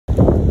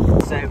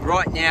So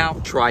right now,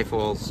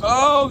 trifles.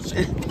 Oh,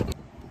 shit.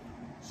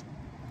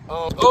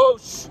 Oh,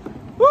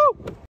 woo!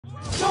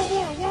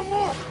 One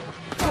more.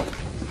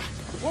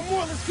 One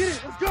more, let's get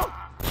it, let's go.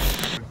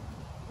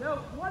 Yo,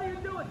 what are you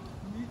doing?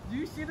 Do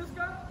you see this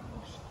guy?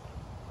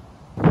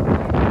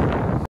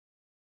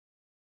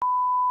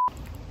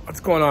 What's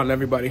going on,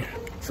 everybody?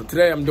 So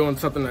today I'm doing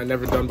something I've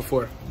never done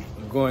before.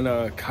 I'm going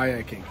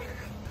kayaking.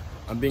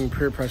 I'm being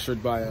peer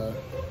pressured by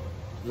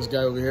this guy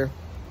over here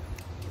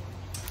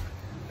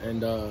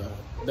and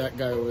that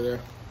guy over there.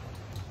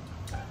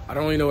 I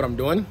don't really know what I'm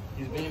doing.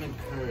 He's being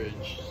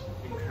encouraged,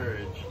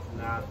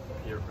 not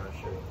peer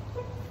pressure.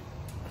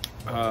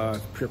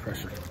 Peer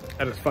pressure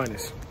at its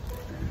finest.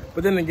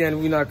 But then again,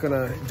 we're not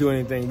gonna do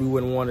anything we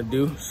wouldn't want to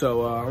do,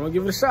 so I'm gonna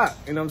give it a shot.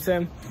 You know what I'm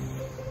saying?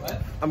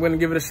 What? I'm gonna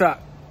give it a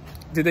shot.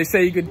 Did they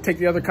say you could take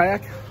the other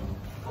kayak?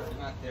 I'm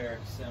not there,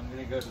 so I'm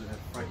gonna go to the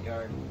front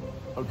yard.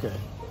 Okay,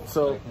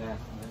 so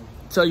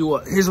tell you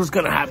what, here's what's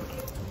gonna happen.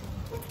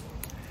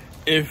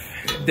 If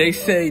they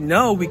say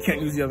no, we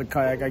can't use the other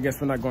kayak, I guess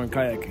we're not going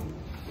kayaking.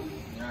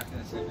 You're not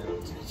gonna say no.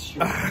 It's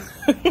true.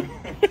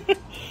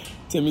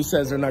 Timmy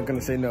says they're not gonna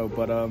say no,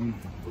 but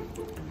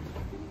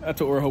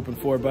that's what we're hoping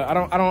for. But I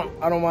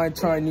don't mind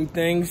trying new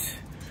things,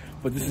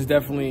 but this is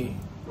definitely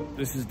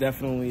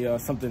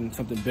something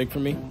big for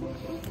me.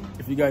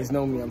 If you guys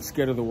know me, I'm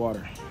scared of the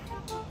water.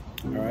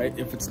 All right,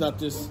 if it's not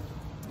this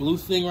blue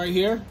thing right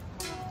here,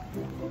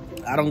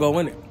 I don't go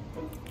in it.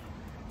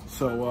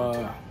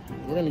 So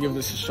we're gonna give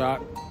this a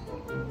shot.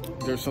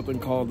 There's something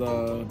called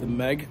the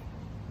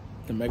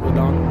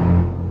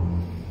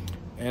Megalodon,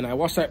 and I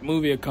watched that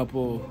movie a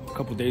couple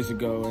days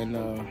ago, and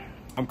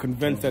I'm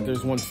convinced that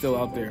there's one still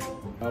out there.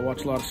 I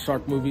watch a lot of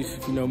shark movies,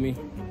 if you know me,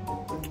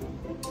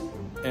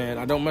 and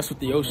I don't mess with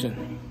the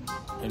ocean,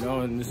 you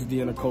know. And this is the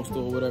intercoastal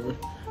or whatever.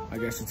 I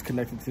guess it's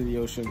connected to the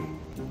ocean,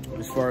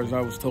 as far as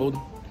I was told.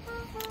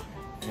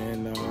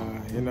 And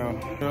you know,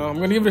 I'm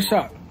gonna give it a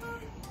shot.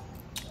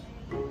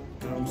 You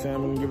know what I'm saying?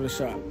 I'm gonna give it a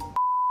shot.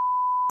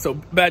 So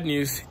bad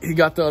news, he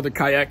got the other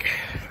kayak.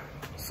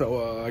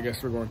 So I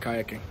guess we're going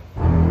kayaking.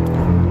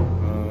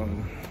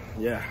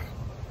 Yeah.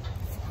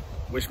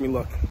 Wish me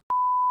luck.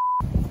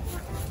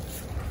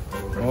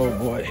 Oh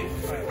boy.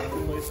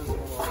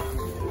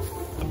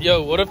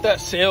 Yo, what if that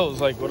sails?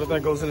 Like, what if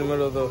that goes in the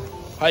middle of the...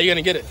 How are you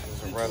gonna get it?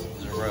 There's a rope.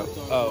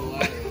 Oh.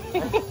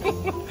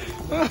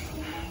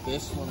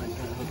 This one I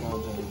can't hook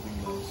on to anything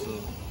though, so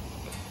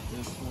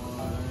this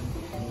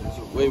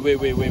one... Wait.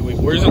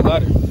 Where's the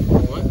ladder?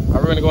 What?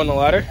 Are we gonna go on the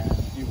ladder?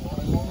 You want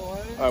to go on the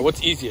ladder? Alright,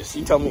 what's easiest?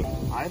 You tell me.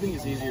 I think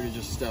it's easier to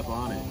just step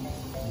on it.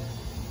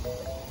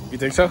 You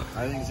think so?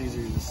 I think it's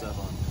easier to just step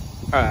on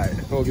it.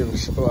 Alright, we'll give it a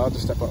shot. I'll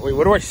just step on. Wait,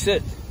 where do I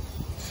sit?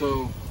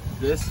 So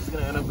this is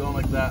gonna end up going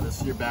like that.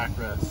 This is your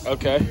backrest.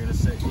 Okay. You're gonna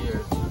sit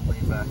here and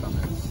lean back on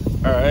this.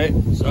 Alright.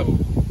 So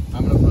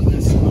I'm gonna put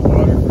this in the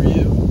water for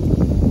you.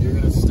 You're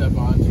gonna step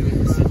onto it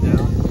and sit down,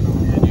 and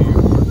I'm gonna do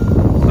your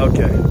work.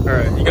 Okay.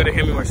 Alright, you gotta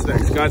hand me my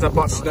snacks. Guys, I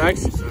bought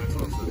snacks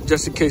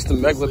just in case the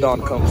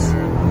Megalodon comes.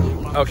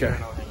 Okay.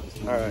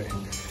 Alright.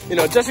 You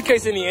know, just in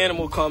case any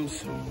animal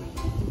comes.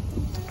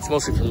 It's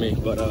mostly for me,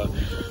 but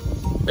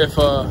if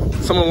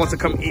someone wants to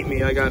come eat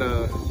me, I got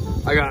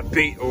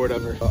bait or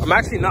whatever. I'm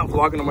actually not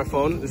vlogging on my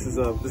phone. This is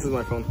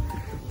my phone.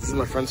 This is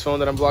my friend's phone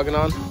that I'm vlogging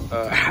on.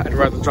 I'd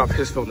rather drop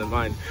his phone than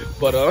mine.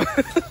 But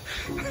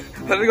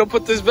let me go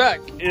put this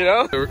back, you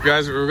know?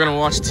 Guys, we're gonna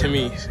watch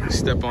Timmy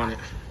step on it.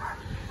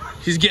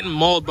 He's getting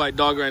mauled by a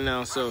dog right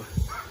now, so.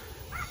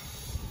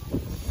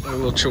 A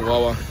little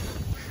chihuahua.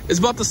 It's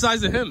about the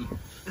size of him.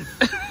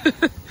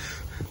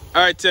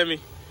 All right, Timmy.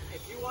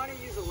 If you want to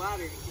use a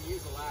ladder, you can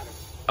use a ladder.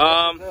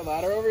 Is there a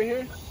ladder over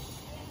here?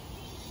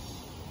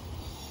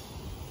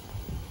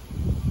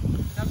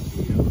 It's up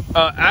to you.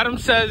 Adam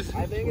says,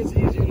 I think it's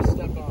easier to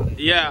step on it.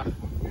 yeah.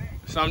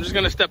 So I'm just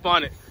gonna step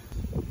on it.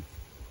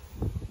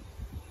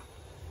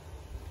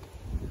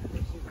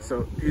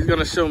 So he's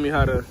gonna show me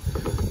how to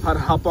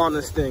hop on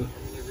this thing. I'm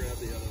gonna grab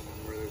the other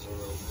one where there's a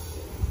rope.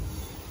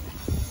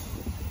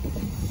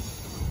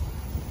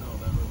 No,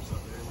 that rope's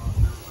not very long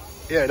now.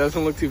 Yeah, it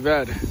doesn't look too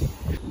bad.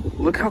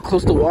 Look how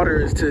close the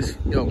water is to this.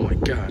 Oh my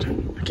God,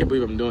 I can't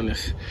believe I'm doing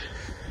this.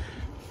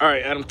 All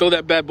right, Adam, throw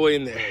that bad boy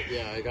in there.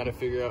 Yeah, I gotta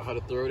figure out how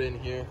to throw it in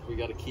here. We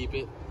gotta keep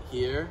it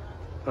here.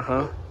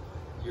 Uh-huh.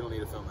 You don't need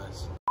to film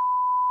this.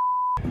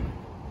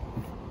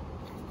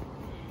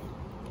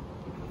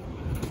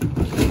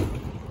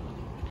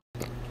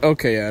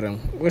 Okay,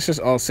 Adam, let's just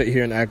all sit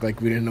here and act like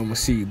we didn't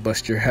almost see you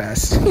bust your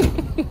ass.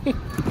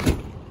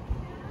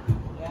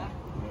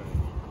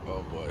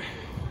 Oh boy.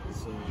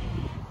 So,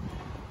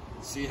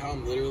 see how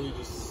I'm literally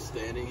just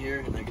standing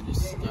here and I can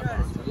just step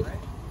onto it?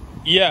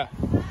 Yeah.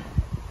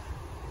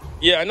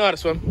 Yeah, I know how to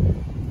swim. If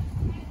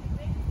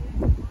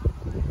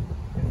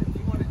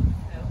you want a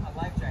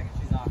life jacket,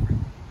 she's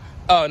offering.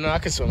 Oh, no, I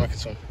can swim. Do you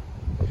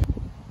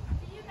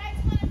guys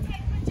want to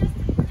take one just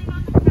to put it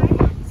on the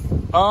kayaks?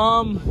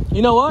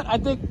 You know what? I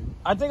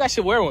think I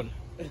should wear one.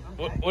 Okay.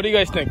 What do you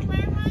guys think? Wear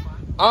one? We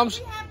have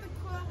the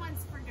cool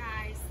ones for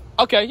guys.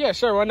 Okay, yeah,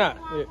 sure, why not?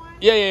 You want one?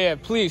 Yeah,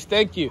 please,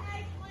 thank you.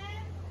 Hey,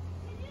 Flynn,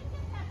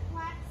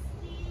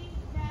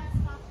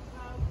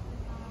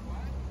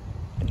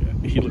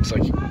 he looks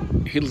like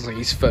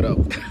he's fed up.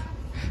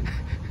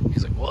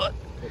 He's like, what?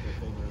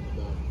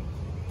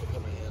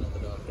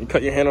 You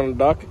cut your hand on the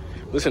dock?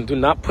 Listen, do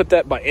not put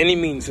that by any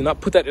means. Do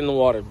not put that in the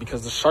water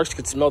because the sharks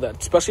could smell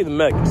that, especially the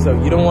Meg.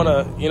 So you don't want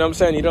to, you know what I'm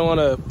saying? You don't want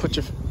to put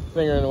your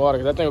finger in the water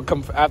because that thing will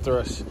come after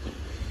us.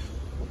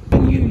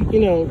 You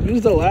know,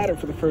 use the ladder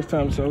for the first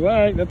time. So, all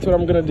right, that's what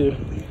I'm going to do.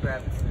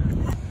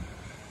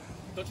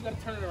 Don't you got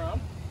to turn it around?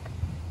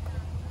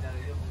 No,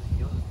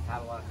 you'll just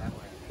paddle out that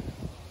way.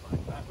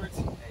 Backwards?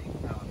 Yeah, you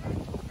can paddle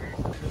backwards.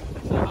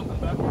 So how come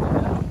backwards?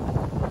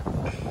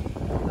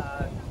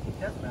 It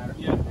doesn't matter.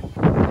 Yeah.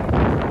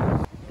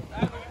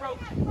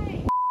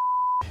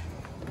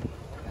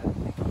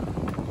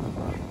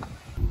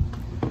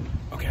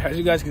 Okay, as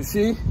you guys can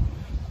see,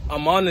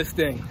 I'm on this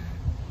thing.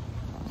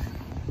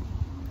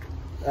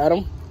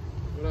 Adam?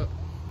 What up?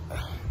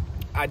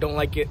 I don't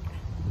like it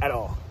at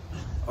all.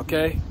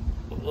 Okay?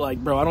 Like,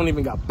 bro, I don't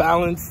even got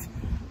balance.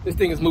 This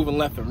thing is moving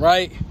left and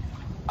right.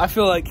 I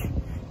feel like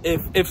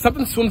if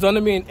something swims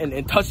under me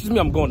and touches me,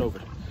 I'm going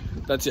over.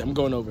 That's it, I'm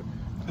going over.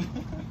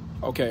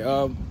 Okay,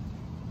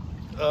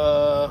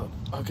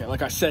 okay,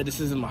 like I said, this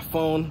isn't my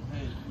phone.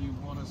 Hey, you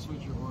want to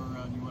switch your oar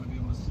around, you want to be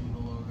able to see the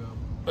logo.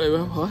 Wait,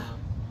 what?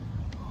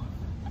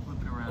 Flip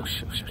it around. Oh,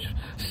 shit.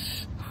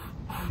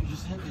 You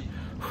just hit me.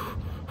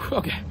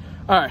 Okay,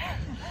 all right.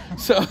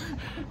 So, all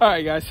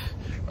right, guys.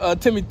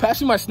 Timmy, pass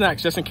me my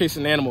snacks just in case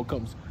an animal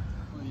comes.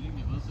 Oh, you didn't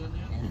give us that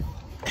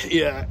yet?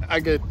 Yeah,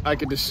 I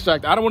could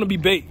distract. I don't want to be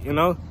bait, you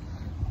know?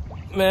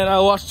 Man, I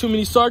watched too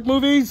many shark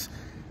movies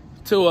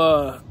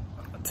to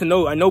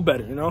know I know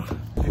better, you know?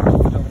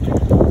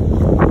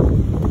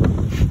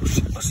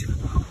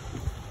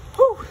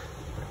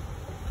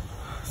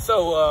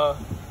 So,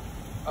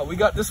 we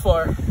got this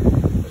far,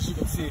 as you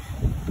can see.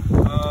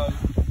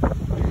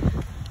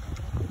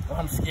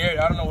 I'm scared.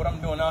 I don't know what I'm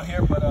doing out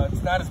here, but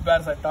it's not as bad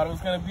as I thought it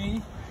was gonna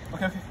be.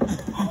 Okay.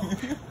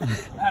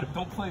 Adam,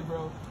 don't play,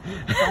 bro.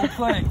 Don't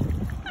play.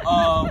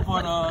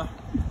 But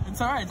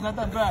it's all right. It's not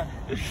that bad.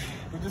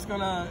 We're just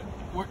gonna.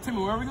 Timmy,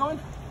 where are we going?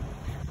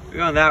 We're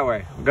going that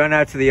way. We're going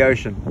out to the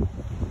ocean.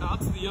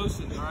 Out to the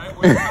ocean. All right,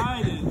 where the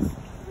tide is.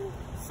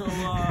 So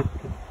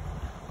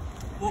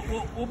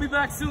we'll be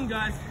back soon,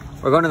 guys.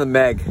 We're going to the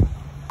Meg.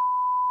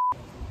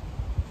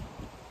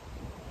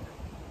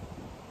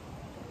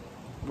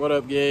 What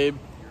up, Gabe?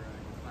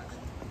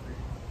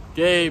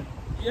 Gabe.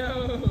 Yo.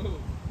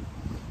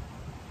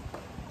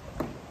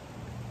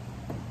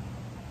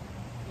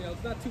 You know,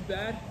 it's not too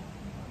bad.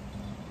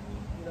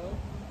 You know?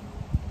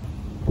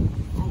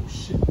 Oh,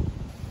 shit.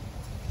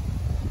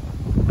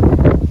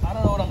 I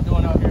don't know what I'm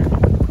doing out here.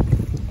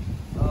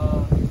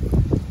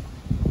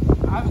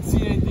 I haven't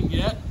seen anything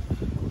yet.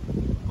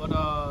 But,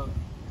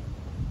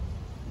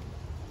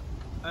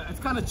 it's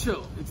kind of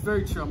chill. It's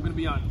very chill, I'm going to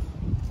be honest.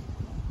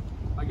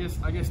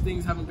 I guess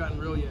things haven't gotten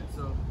real yet,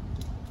 so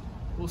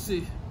we'll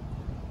see.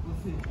 We'll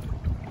see.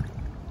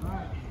 All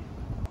right.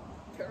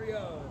 Carry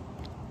on.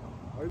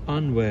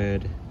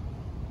 Onward.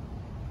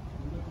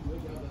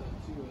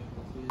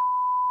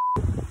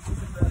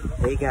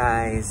 Hey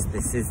guys,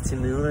 this is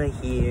Tamula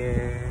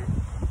here.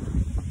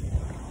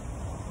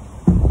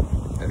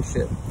 Oh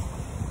shit.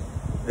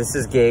 This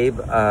is Gabe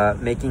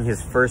making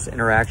his first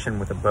interaction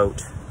with a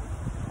boat.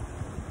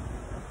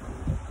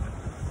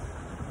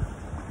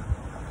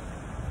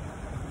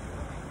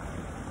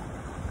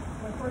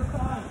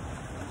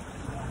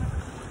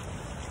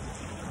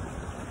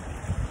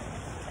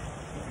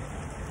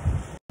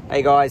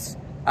 Hey guys,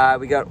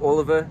 we got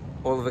Oliver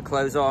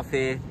clothes off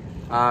here.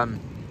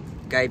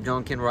 Gabe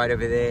Dunkin right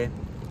over there.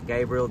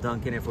 Gabriel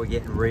Dunkin if we're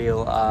getting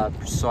real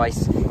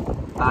precise.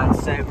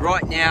 So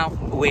right now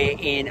we're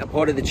in a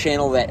part of the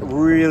channel that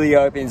really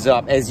opens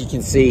up, as you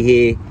can see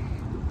here.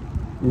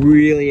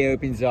 Really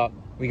opens up.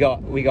 We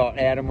got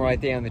Adam right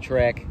there on the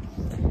track.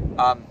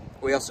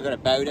 We also got a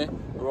boater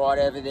right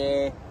over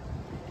there.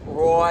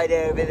 Right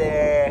over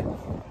there.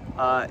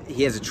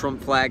 He has a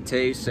Trump flag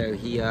too, so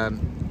he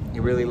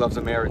really loves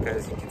America,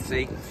 as you can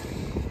see.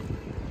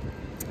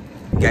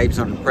 Gabe's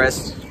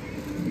unimpressed.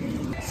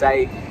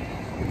 So,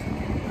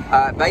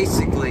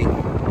 basically,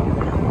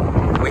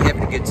 we're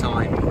having a good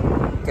time.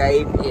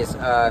 Gabe is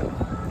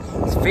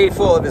he's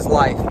fearful of his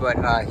life, but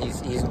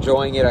he's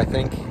enjoying it, I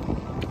think.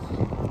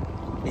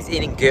 He's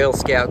eating Girl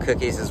Scout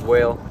cookies as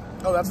well.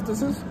 Oh, that's what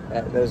this is?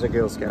 Those are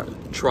Girl Scout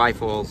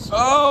trifles.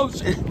 Oh,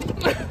 shit.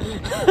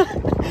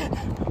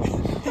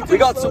 We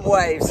got some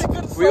waves.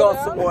 We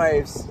got some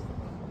waves.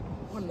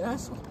 What an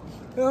asshole.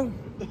 Yeah.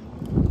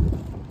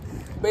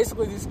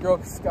 Basically, these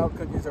Girl Scout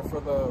cookies are for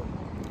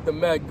the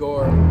Meg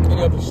or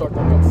any other shark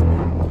that comes to me.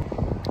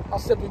 I'll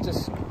simply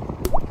just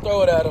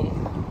throw it at him,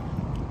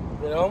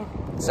 you know?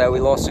 So we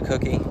lost a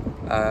cookie.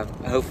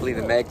 Hopefully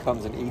the Meg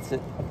comes and eats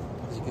it.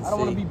 As you can see. I don't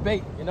want to be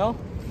bait, you know?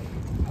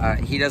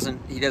 He doesn't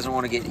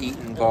want to get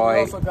eaten And by we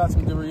also got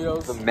some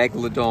Doritos. the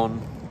Megalodon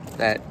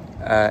that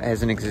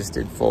hasn't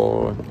existed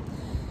for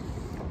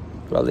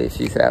probably a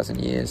few thousand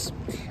years.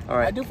 All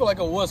right. I do feel like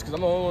a wuss because I'm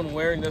the only one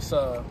wearing this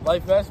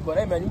life vest, but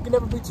hey man, you can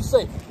never be too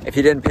safe. If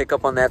you didn't pick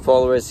up on that,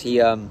 followers,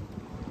 he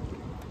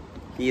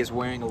He is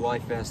wearing a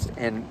life vest,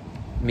 and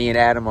me and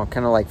Adam are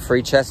kind of like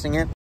free chesting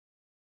it.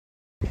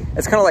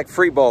 It's kind of like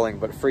free bowling,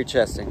 but free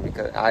chesting,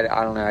 because I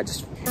don't know, I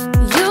just...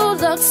 You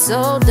look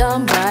so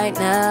dumb right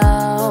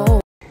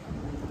now.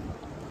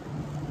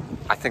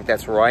 I think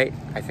that's right.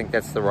 I think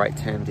that's the right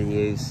term to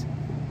use.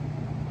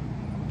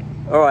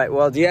 All right,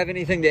 well, do you have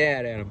anything to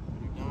add, Adam?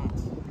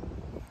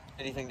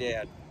 Anything to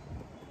add?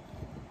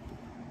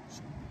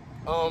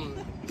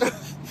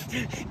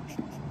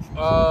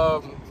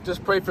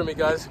 Just pray for me,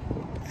 guys.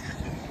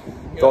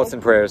 Thoughts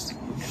and prayers.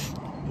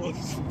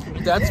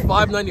 That's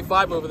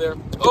 $5.95 over there.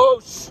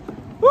 Oh,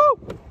 woo!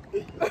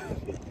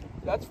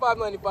 That's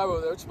 $5.95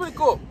 over there. It's pretty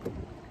cool,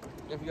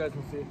 if you guys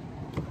can see.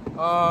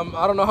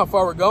 I don't know how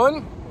far we're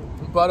going,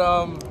 but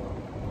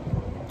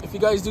if you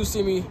guys do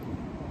see me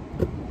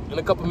in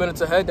a couple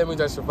minutes ahead, that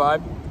means I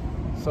survived.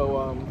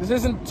 So this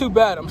isn't too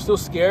bad. I'm still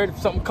scared. If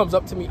something comes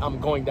up to me, I'm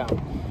going down.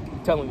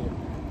 I'm telling you.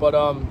 But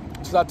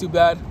it's not too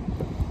bad.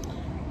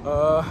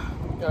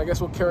 I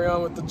guess we'll carry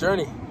on with the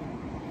journey.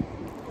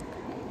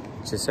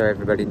 Just so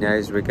everybody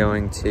knows, we're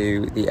going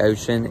to the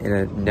ocean in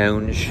a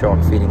known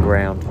shark feeding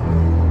ground.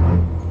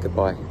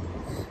 Goodbye.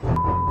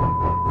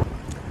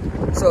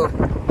 So,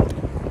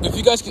 if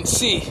you guys can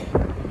see,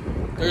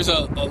 there's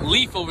a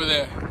leaf over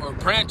there, or a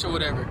branch or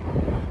whatever.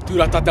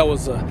 Dude, I thought that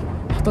was a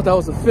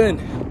fin.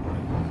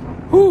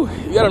 Whew,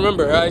 you gotta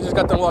remember, I just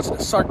got done watching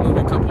a shark movie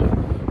a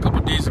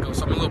couple days ago,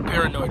 so I'm a little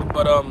paranoid.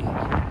 But I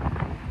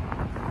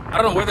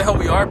don't know where the hell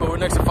we are, but we're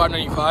next to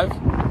 595,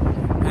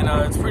 and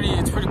it's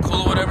pretty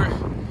cool or whatever.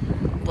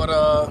 But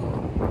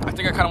I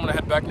think I kind of want to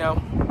head back now.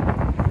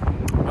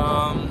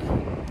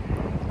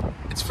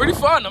 It's pretty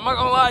fun. I'm not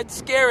gonna lie, it's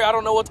scary. I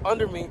don't know what's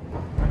under me.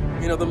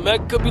 You know, the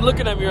Meg could be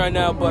looking at me right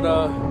now, but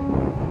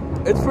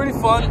it's pretty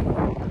fun.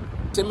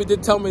 Timmy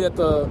did tell me that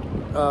the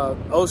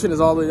ocean is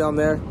all the way down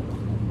there.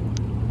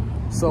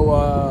 So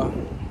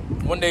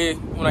one day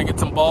when I get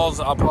some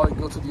balls, I'll probably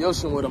go to the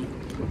ocean with him.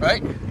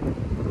 Right?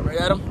 Right,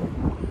 Adam?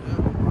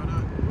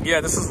 Yeah,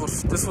 this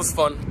was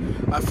fun.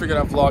 I figured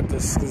I'd vlog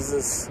this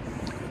because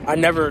I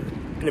never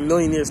in a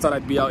million years thought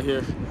I'd be out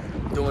here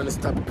doing this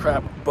type of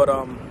crap. But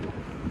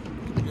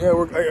yeah,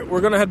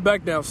 we're gonna head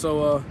back now.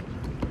 So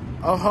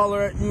I'll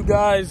holler at you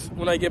guys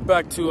when I get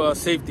back to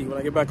safety, when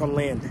I get back on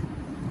land.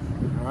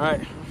 All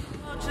right.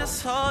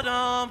 Just hold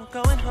on, we're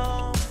going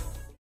home.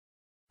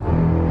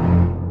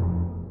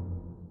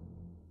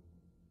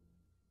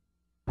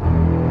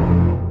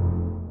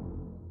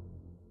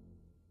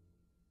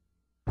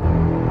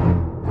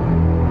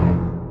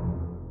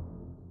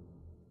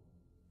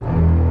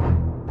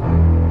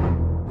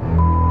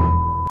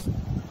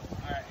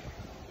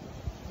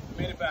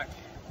 Back.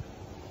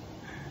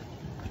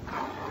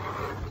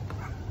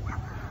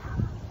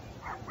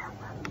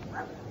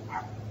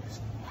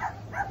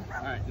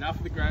 All right, now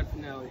for the grand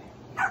finale.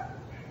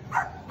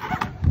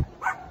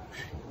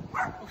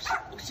 Oh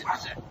shit.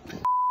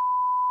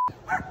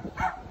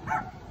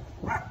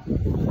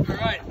 All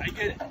right, I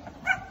get it.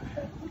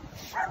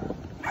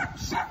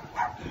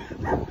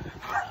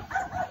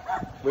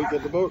 Wait,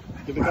 get the boat.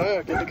 Get the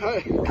kayak. Get the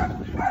kayak.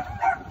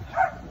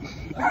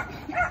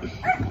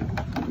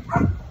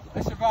 I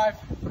survived.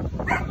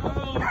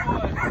 Oh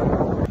boy.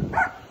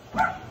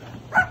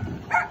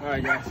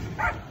 Alright guys.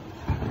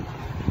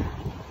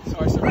 So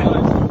I survived.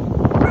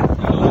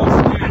 Got a little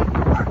scared.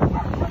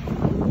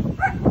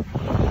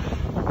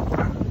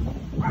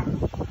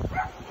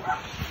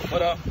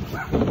 But I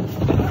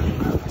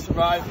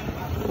survived.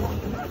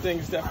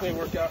 Things definitely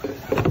work out.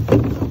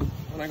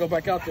 When I go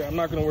back out there, I'm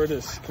not gonna wear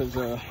this because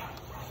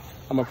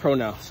I'm a pro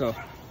now. So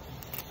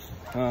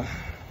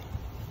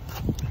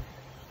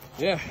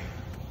yeah.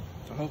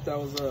 I hope that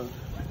was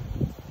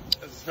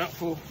as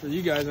helpful for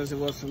you guys as it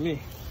was for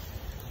me.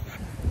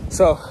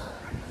 So,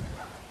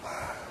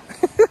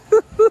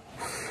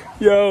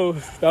 yo,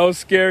 that was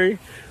scary,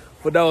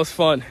 but that was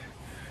fun.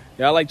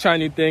 Yeah, I like trying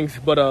new things,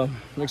 but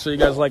make sure you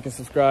guys like and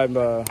subscribe.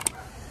 I'll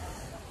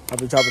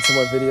be dropping some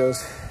more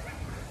videos.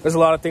 There's a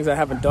lot of things I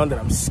haven't done that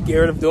I'm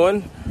scared of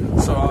doing,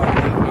 so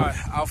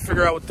I'll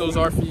figure out what those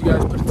are for you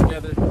guys, put it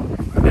together,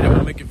 and then I'm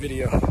gonna make a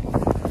video.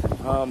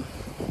 Other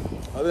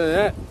than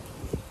that,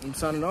 I'm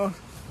signing off.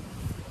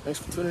 Thanks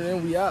for tuning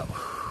in. We out.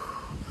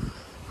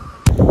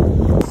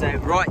 So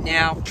right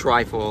now,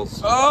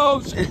 trifles.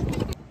 Oh,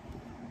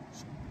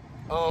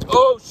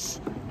 oh,